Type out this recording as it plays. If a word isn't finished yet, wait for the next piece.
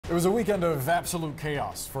It was a weekend of absolute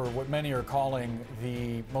chaos for what many are calling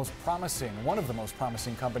one of the most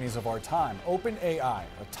promising companies of our time. OpenAI,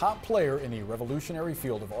 a top player in the revolutionary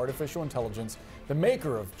field of artificial intelligence, the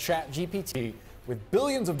maker of ChatGPT, with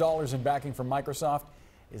billions of dollars in backing from Microsoft,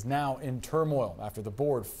 is now in turmoil after the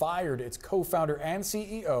board fired its co-founder and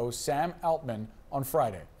CEO, Sam Altman, on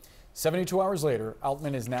Friday. 72 hours later,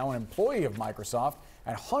 Altman is now an employee of Microsoft,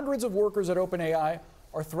 and hundreds of workers at OpenAI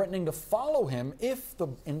are threatening to follow him if the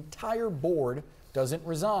entire board doesn't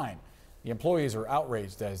resign. The employees are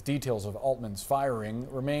outraged as details of Altman's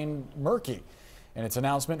firing remain murky. In its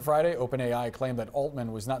announcement Friday, OpenAI claimed that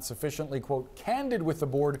Altman was not sufficiently, quote, candid with the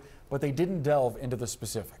board, but they didn't delve into the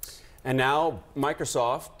specifics. And now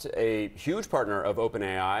Microsoft, a huge partner of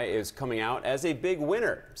OpenAI, is coming out as a big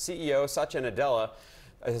winner. CEO Satya Nadella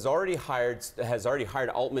has already hired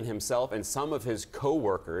Altman himself and some of his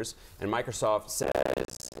co-workers, and Microsoft says it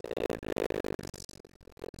is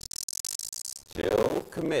still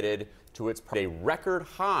committed to its a record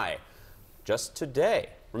high just today.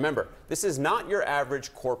 Remember, this is not your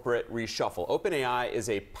average corporate reshuffle. OpenAI is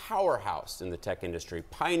a powerhouse in the tech industry,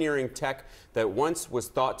 pioneering tech that once was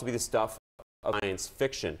thought to be the stuff of science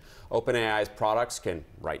fiction. OpenAI's products can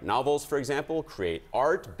write novels, for example, create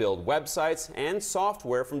art, build websites, and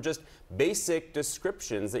software from just basic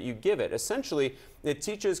descriptions that you give it. Essentially, it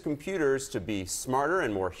teaches computers to be smarter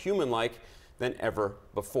and more human-like than ever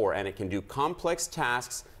before, and it can do complex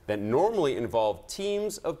tasks that normally involve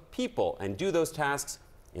teams of people and do those tasks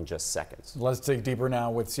in just seconds. Let's dig deeper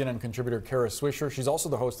now with CNN contributor Kara Swisher. She's also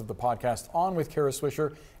the host of the podcast On with Kara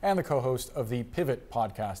Swisher and the co-host of the Pivot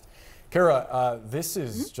podcast. Kara, this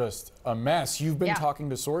is just a mess. You've been talking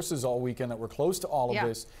to sources all weekend that were close to all of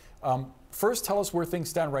this. First, tell us where things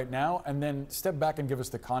stand right now, and then step back and give us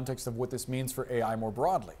the context of what this means for AI more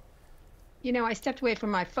broadly. You know, I stepped away from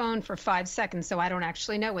my phone for 5 seconds, so I don't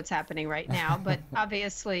actually know what's happening right now. But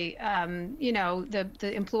obviously, you know,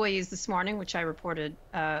 the employees this morning, which I reported,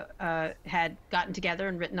 had gotten together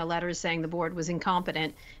and written a letter saying the board was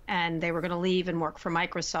incompetent and they were going to leave and work for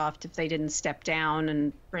Microsoft if they didn't step down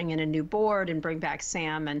and bring in a new board and bring back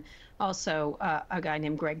Sam, and also a guy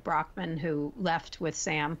named Greg Brockman who left with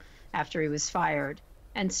Sam after he was fired.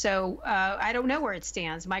 And so I don't know where it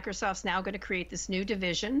stands. Microsoft's now going to create this new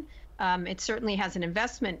division. It certainly has an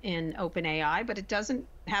investment in OpenAI, but it doesn't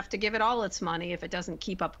have to give it all its money if it doesn't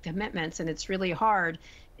keep up commitments. And it's really hard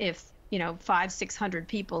if, you know, 500-600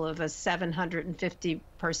 people of a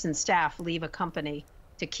 750-person staff leave a company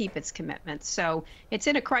to keep its commitments. So it's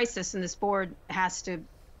in a crisis, and this board has to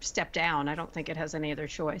step down. I don't think it has any other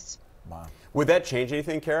choice. Wow. Would that change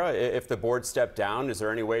anything, Kara? If the board stepped down, is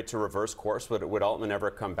there any way to reverse course? Would Altman ever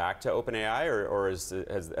come back to OpenAI, or has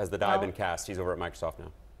the die been cast? He's over at Microsoft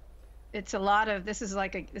now. It's a lot of, it's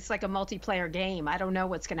like a multiplayer game. I don't know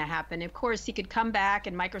what's going to happen. Of course, he could come back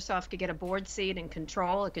and Microsoft could get a board seat and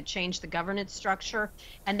control. It could change the governance structure.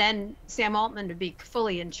 And then Sam Altman would be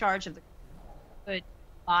fully in charge of could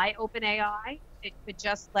buy OpenAI. It could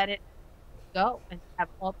just let it go and have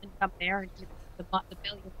Altman come there and give the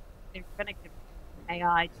billions they're going to give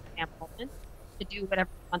AI to Sam Altman to do whatever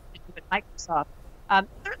he wants to do at Microsoft.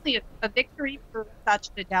 Certainly a victory for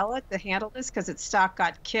Satya Nadella to handle this, because its stock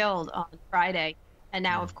got killed on Friday, and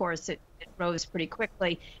now, of course, it rose pretty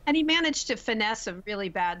quickly. And he managed to finesse a really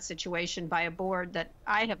bad situation by a board that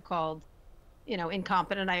I have called, you know,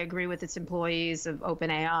 incompetent. I agree with its employees of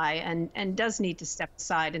OpenAI, and does need to step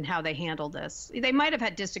aside in how they handle this. They might have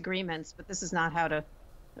had disagreements, but this is not how to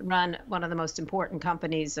run one of the most important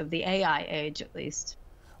companies of the AI age, at least.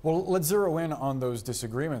 Well, let's zero in on those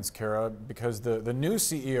disagreements, Kara, because the new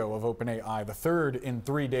CEO of OpenAI, the third in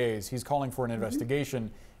 3 days, he's calling for an investigation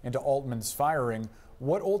into Altman's firing.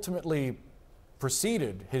 What ultimately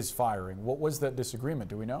preceded his firing? What was that disagreement?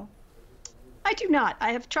 Do we know? I do not.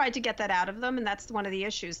 I have tried to get that out of them, and that's one of the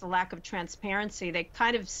issues, the lack of transparency. They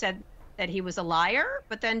kind of said that he was a liar,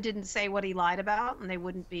 but then didn't say what he lied about, and they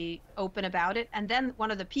wouldn't be open about it. And then one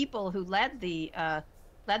of the people who led the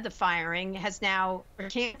firing has now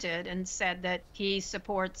recanted and said that he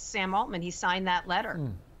supports Sam Altman. He signed that letter,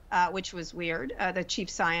 which was weird. The chief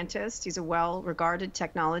scientist, he's a well-regarded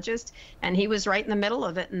technologist, and he was right in the middle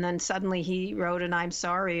of it. And then suddenly he wrote an "I'm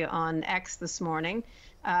sorry" on X this morning.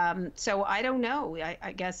 So I don't know.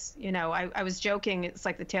 I guess, you know, I was joking. It's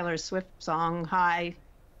like the Taylor Swift song, "Hi,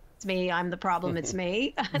 it's me, I'm the problem, it's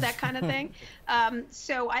me," that kind of thing.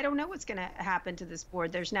 So I don't know what's going to happen to this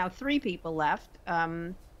board. There's now 3 people left,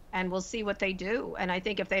 and we'll see what they do. And I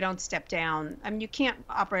think if they don't step down, I mean, you can't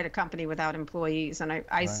operate a company without employees. And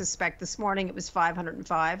I suspect this morning it was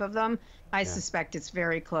 505 of them. I suspect it's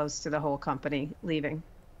very close to the whole company leaving.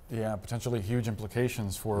 Yeah, potentially huge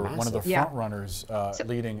implications for one of the Yeah. front runners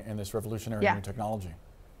leading in this revolutionary Yeah. new technology.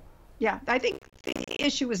 Yeah, I think the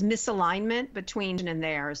issue was misalignment between and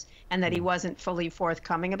theirs, and that he wasn't fully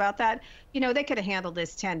forthcoming about that. You know, they could have handled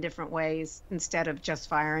this 10 different ways instead of just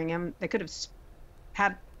firing him. They could have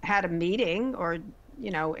had a meeting, or, you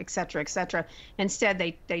know, et cetera, et cetera. Instead,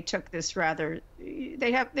 they took this rather.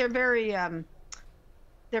 They're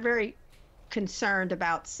very concerned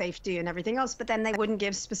about safety and everything else, but then they wouldn't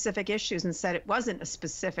give specific issues and said it wasn't a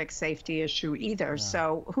specific safety issue either. Yeah.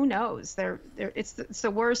 So who knows? It's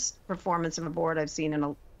the worst performance of a board I've seen in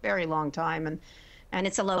a very long time, and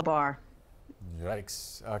it's a low bar.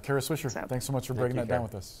 Yikes. Kara Swisher, thanks so much for breaking that down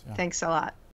with us. Yeah. Thanks a lot.